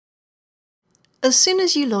As soon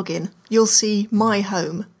as you log in, you'll see My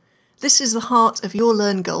Home. This is the heart of your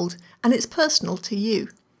Learn.gold and it's personal to you.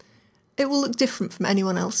 It will look different from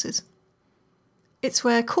anyone else's. It's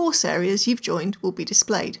where course areas you've joined will be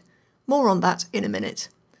displayed. More on that in a minute.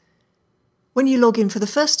 When you log in for the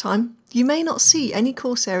first time, you may not see any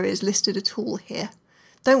course areas listed at all here.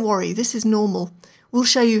 Don't worry, this is normal. We'll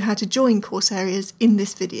show you how to join course areas in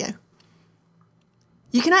this video.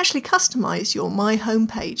 You can actually customise your My Home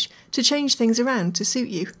page to change things around to suit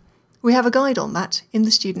you. We have a guide on that in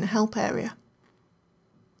the Student Help area.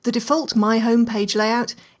 The default My Home page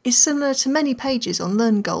layout is similar to many pages on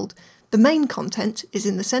Learn.gold. The main content is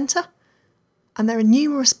in the centre, and there are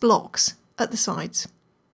numerous blocks at the sides.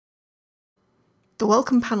 The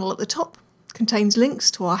Welcome panel at the top contains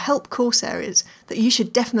links to our help course areas that you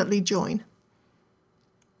should definitely join.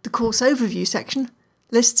 The Course Overview section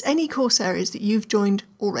lists any course areas that you've joined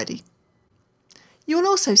already. You will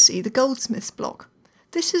also see the Goldsmiths block.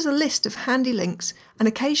 This is a list of handy links and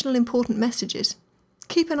occasional important messages.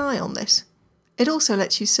 Keep an eye on this. It also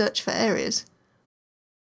lets you search for areas.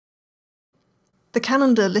 The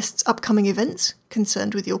calendar lists upcoming events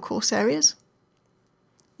concerned with your course areas.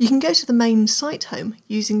 You can go to the main site home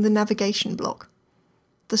using the navigation block.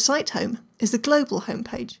 The site home is the global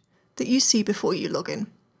homepage that you see before you log in.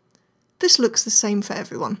 This looks the same for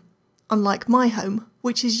everyone, unlike My Home,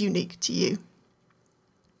 which is unique to you.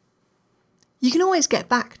 You can always get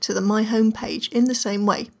back to the My Home page in the same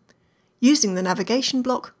way, using the navigation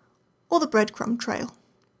block or the breadcrumb trail.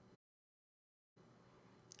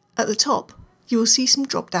 At the top, you will see some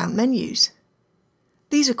drop-down menus.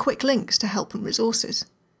 These are quick links to help and resources.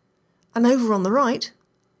 And over on the right,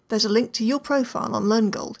 there's a link to your profile on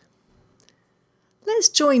Learn.gold. Let's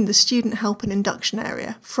join the Student Help and Induction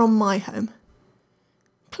area from My Home.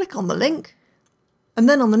 Click on the link, and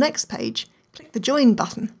then on the next page, click the Join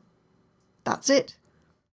button. That's it.